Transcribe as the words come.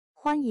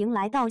欢迎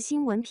来到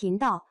新闻频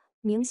道，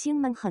明星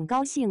们很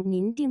高兴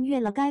您订阅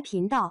了该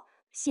频道。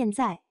现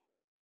在，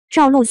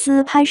赵露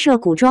思拍摄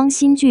古装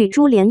新剧《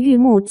珠帘玉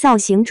幕》，造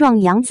型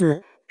撞杨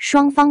紫，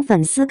双方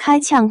粉丝开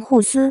呛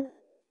互撕。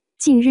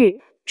近日，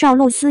赵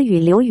露思与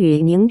刘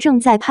宇宁正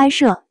在拍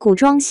摄古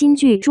装新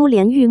剧《珠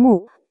帘玉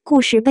幕》，故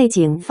事背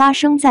景发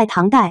生在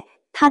唐代，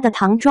她的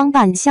唐装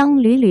扮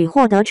相屡屡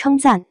获得称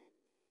赞，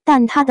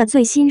但她的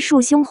最新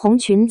束胸红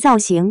裙造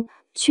型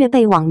却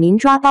被网民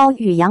抓包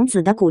与杨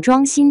紫的古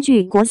装新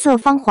剧国色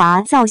芳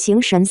华造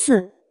型神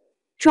似，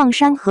撞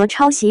衫和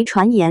抄袭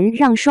传言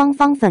让双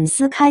方粉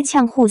丝开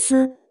呛互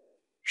撕。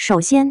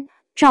首先，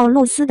赵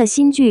露思的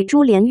新剧《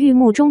珠帘玉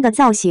幕》中的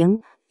造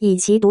型，以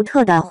其独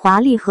特的华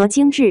丽和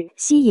精致，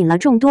吸引了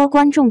众多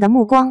观众的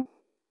目光。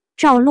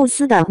赵露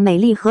思的美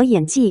丽和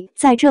演技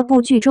在这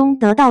部剧中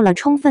得到了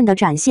充分的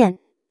展现。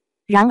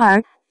然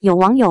而，有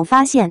网友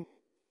发现，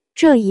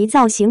这一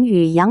造型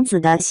与杨紫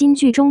的新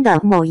剧中的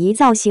某一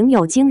造型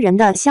有惊人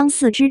的相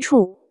似之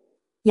处。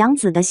杨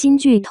紫的新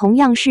剧同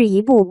样是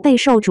一部备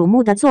受瞩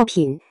目的作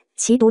品，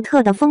其独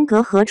特的风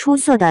格和出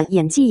色的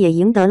演技也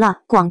赢得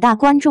了广大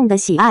观众的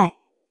喜爱。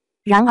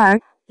然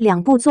而，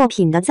两部作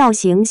品的造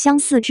型相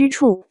似之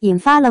处引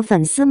发了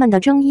粉丝们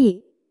的争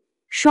议，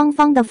双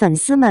方的粉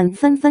丝们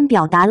纷纷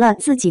表达了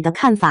自己的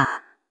看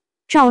法。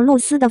赵露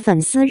思的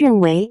粉丝认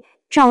为，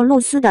赵露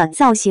思的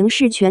造型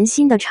是全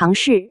新的尝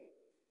试，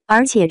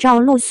而且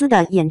赵露思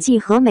的演技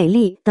和美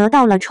丽得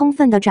到了充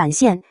分的展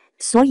现，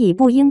所以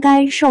不应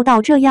该受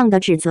到这样的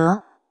指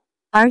责。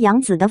而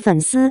杨紫的粉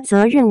丝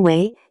则认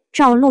为，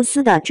赵露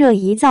思的这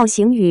一造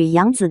型与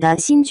杨紫的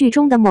新剧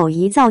中的某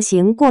一造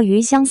型过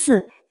于相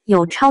似，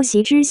有抄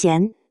袭之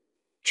嫌。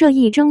这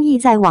一争议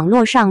在网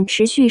络上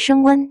持续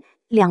升温，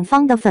两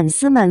方的粉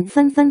丝们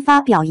纷纷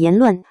发表言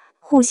论，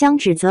互相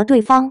指责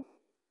对方。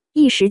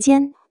一时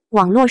间，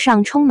网络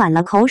上充满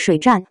了口水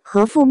战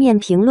和负面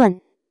评论。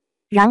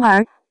然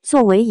而，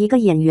作为一个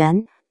演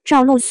员，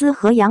赵露思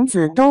和杨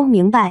紫都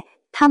明白，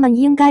他们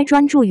应该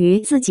专注于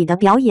自己的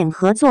表演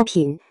和作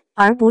品，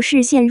而不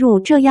是陷入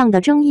这样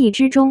的争议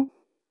之中。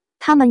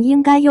他们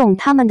应该用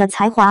他们的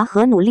才华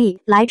和努力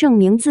来证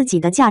明自己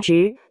的价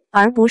值，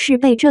而不是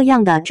被这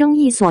样的争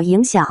议所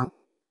影响。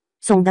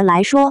总的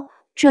来说，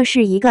这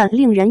是一个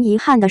令人遗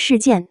憾的事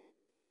件。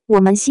我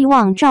们希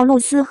望赵露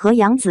思和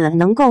杨紫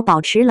能够保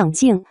持冷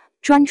静，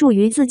专注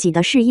于自己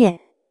的事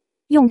业，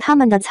用他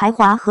们的才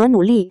华和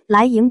努力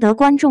来赢得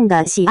观众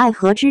的喜爱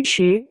和支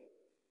持。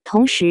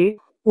同时，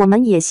我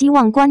们也希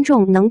望观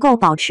众能够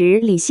保持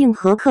理性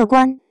和客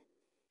观，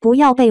不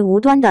要被无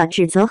端的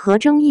指责和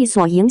争议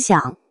所影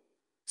响。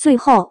最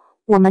后，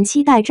我们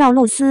期待赵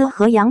露思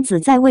和杨紫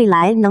在未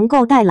来能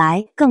够带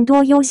来更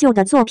多优秀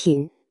的作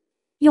品，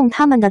用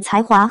他们的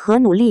才华和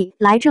努力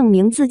来证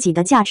明自己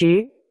的价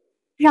值。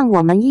让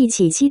我们一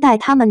起期待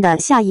他们的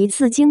下一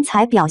次精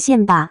彩表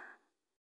现吧。